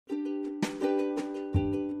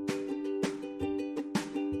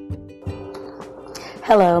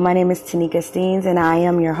Hello, my name is Tanika Steens, and I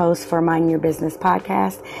am your host for Mind Your Business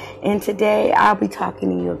podcast. And today I'll be talking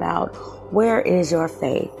to you about where is your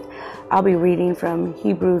faith? I'll be reading from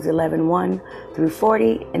Hebrews 11:1 through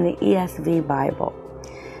 40 in the ESV Bible.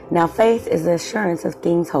 Now faith is the assurance of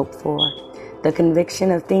things hoped for, the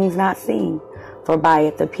conviction of things not seen, for by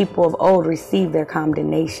it the people of old received their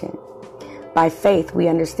condemnation. By faith, we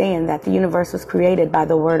understand that the universe was created by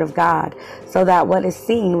the word of God, so that what is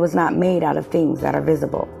seen was not made out of things that are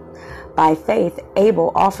visible. By faith,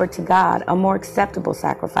 Abel offered to God a more acceptable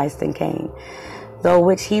sacrifice than Cain, though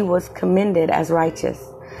which he was commended as righteous,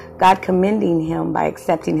 God commending him by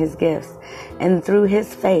accepting his gifts. And through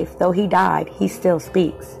his faith, though he died, he still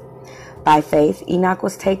speaks. By faith, Enoch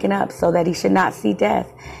was taken up so that he should not see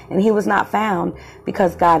death, and he was not found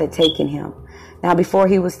because God had taken him. Now before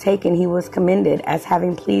he was taken, he was commended as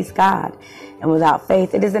having pleased God. And without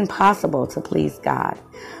faith, it is impossible to please God.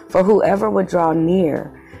 For whoever would draw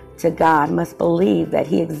near to God must believe that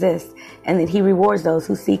he exists and that he rewards those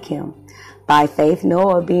who seek him. By faith,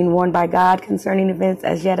 Noah, being warned by God concerning events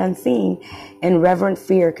as yet unseen, in reverent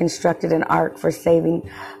fear constructed an ark for saving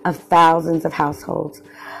of thousands of households.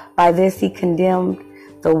 By this he condemned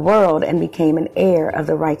the world and became an heir of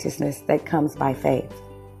the righteousness that comes by faith.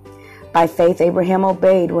 By faith, Abraham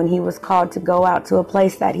obeyed when he was called to go out to a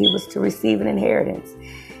place that he was to receive an inheritance.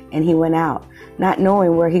 And he went out, not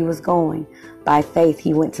knowing where he was going. By faith,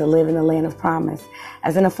 he went to live in the land of promise,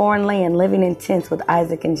 as in a foreign land, living in tents with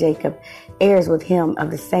Isaac and Jacob, heirs with him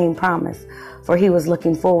of the same promise. For he was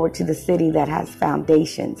looking forward to the city that has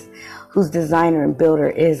foundations, whose designer and builder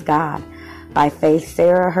is God. By faith,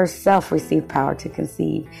 Sarah herself received power to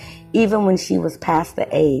conceive, even when she was past the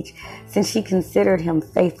age, since she considered him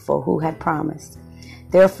faithful who had promised.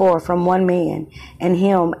 Therefore, from one man, and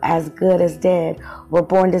him as good as dead, were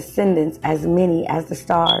born descendants as many as the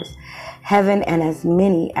stars, heaven, and as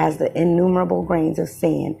many as the innumerable grains of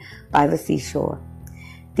sand by the seashore.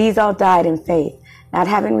 These all died in faith, not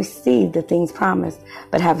having received the things promised,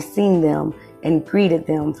 but have seen them and greeted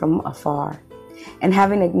them from afar, and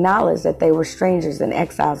having acknowledged that they were strangers and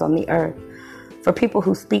exiles on the earth. For people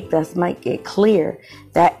who speak thus might get clear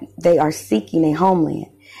that they are seeking a homeland.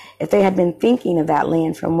 If they had been thinking of that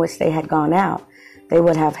land from which they had gone out, they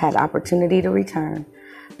would have had opportunity to return.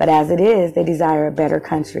 But as it is, they desire a better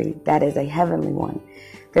country, that is a heavenly one.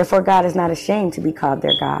 Therefore God is not ashamed to be called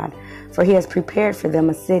their God, for he has prepared for them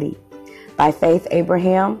a city. By faith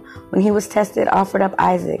Abraham, when he was tested, offered up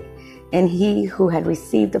Isaac, and he who had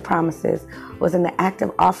received the promises was in the act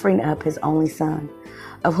of offering up his only son,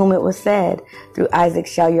 of whom it was said, through Isaac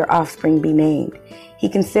shall your offspring be named. He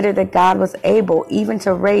considered that God was able even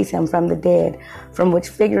to raise him from the dead, from which,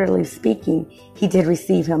 figuratively speaking, he did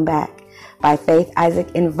receive him back. By faith,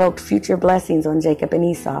 Isaac invoked future blessings on Jacob and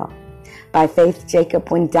Esau. By faith, Jacob,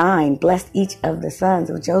 when dying, blessed each of the sons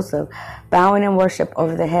of Joseph, bowing in worship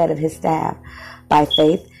over the head of his staff. By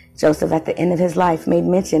faith, Joseph, at the end of his life, made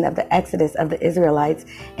mention of the exodus of the Israelites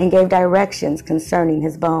and gave directions concerning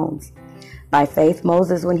his bones. By faith,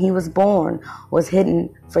 Moses, when he was born, was hidden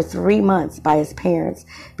for 3 months by his parents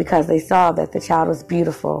because they saw that the child was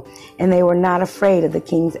beautiful, and they were not afraid of the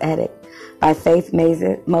king's edict. By faith,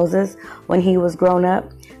 Moses, when he was grown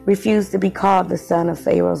up, refused to be called the son of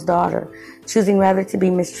Pharaoh's daughter, choosing rather to be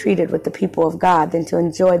mistreated with the people of God than to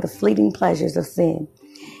enjoy the fleeting pleasures of sin.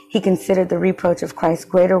 He considered the reproach of Christ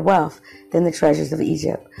greater wealth than the treasures of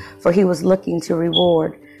Egypt, for he was looking to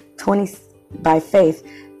reward by faith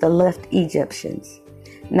the left Egyptians,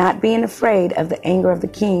 not being afraid of the anger of the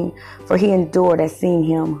king, for he endured as seeing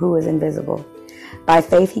him who is invisible. By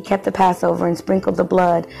faith he kept the Passover and sprinkled the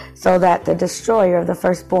blood, so that the destroyer of the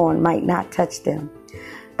firstborn might not touch them.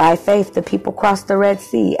 By faith the people crossed the Red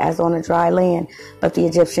Sea as on a dry land, but the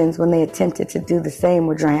Egyptians, when they attempted to do the same,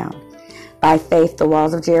 were drowned. By faith the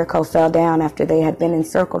walls of Jericho fell down after they had been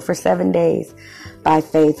encircled for 7 days. By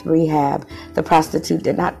faith, Rahab, the prostitute,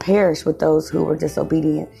 did not perish with those who were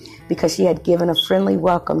disobedient, because she had given a friendly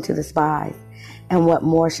welcome to the spies. And what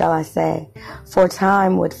more shall I say? For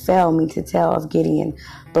time would fail me to tell of Gideon,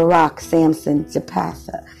 Barak, Samson,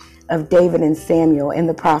 Jephthah, of David and Samuel and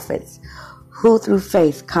the prophets, who through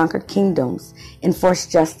faith conquered kingdoms,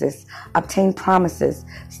 enforced justice, obtained promises,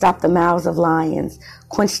 stopped the mouths of lions,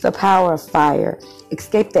 quenched the power of fire,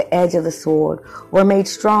 escaped the edge of the sword, were made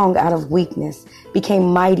strong out of weakness,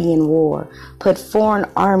 became mighty in war, put foreign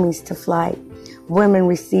armies to flight. Women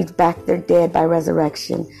received back their dead by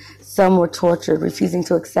resurrection. Some were tortured, refusing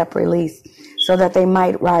to accept release, so that they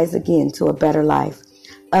might rise again to a better life.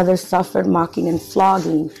 Others suffered mocking and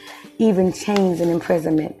flogging, even chains and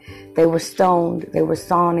imprisonment. They were stoned. They were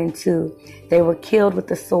sawn in two. They were killed with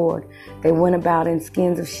the sword. They went about in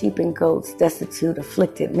skins of sheep and goats, destitute,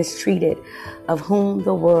 afflicted, mistreated, of whom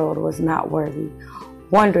the world was not worthy,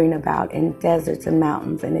 wandering about in deserts and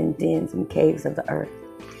mountains and in dens and caves of the earth.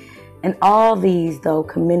 And all these, though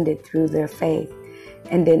commended through their faith,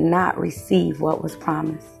 and did not receive what was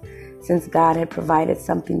promised, since God had provided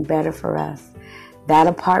something better for us, that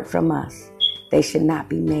apart from us, they should not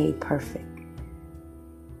be made perfect.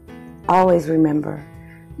 Always remember,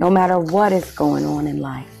 no matter what is going on in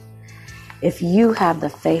life, if you have the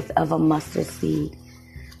faith of a mustard seed,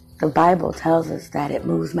 the Bible tells us that it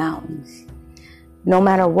moves mountains. No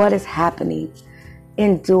matter what is happening,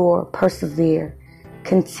 endure, persevere,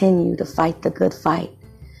 continue to fight the good fight.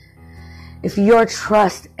 If your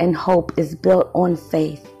trust and hope is built on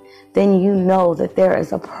faith, then you know that there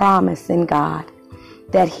is a promise in God,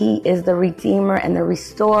 that He is the Redeemer and the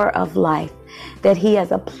Restorer of life, that He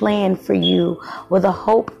has a plan for you with a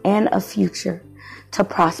hope and a future to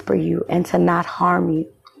prosper you and to not harm you.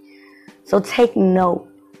 So take note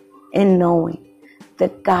in knowing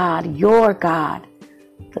that God, your God,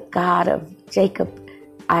 the God of Jacob,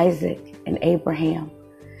 Isaac, and Abraham,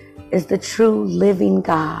 is the true living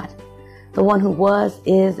God, the one who was,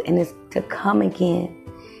 is, and is to come again.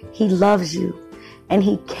 He loves you and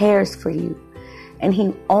He cares for you, and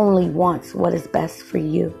He only wants what is best for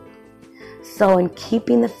you. So in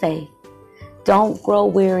keeping the faith, don't grow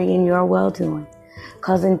weary in your well-doing,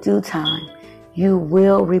 because in due time you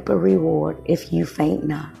will reap a reward if you faint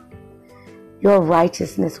not. Your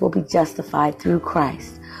righteousness will be justified through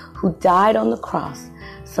Christ, who died on the cross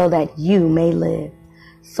so that you may live.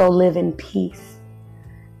 So live in peace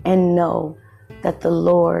and know that the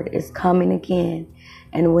Lord is coming again.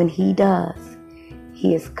 And when He does,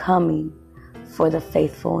 He is coming for the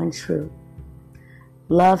faithful and true.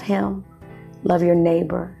 Love Him, love your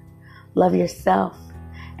neighbor, love yourself,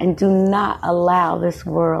 and do not allow this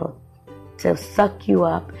world to suck you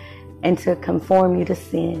up and to conform you to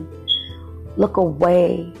sin. Look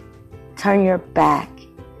away, turn your back,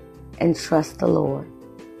 and trust the Lord.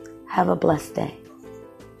 Have a blessed day.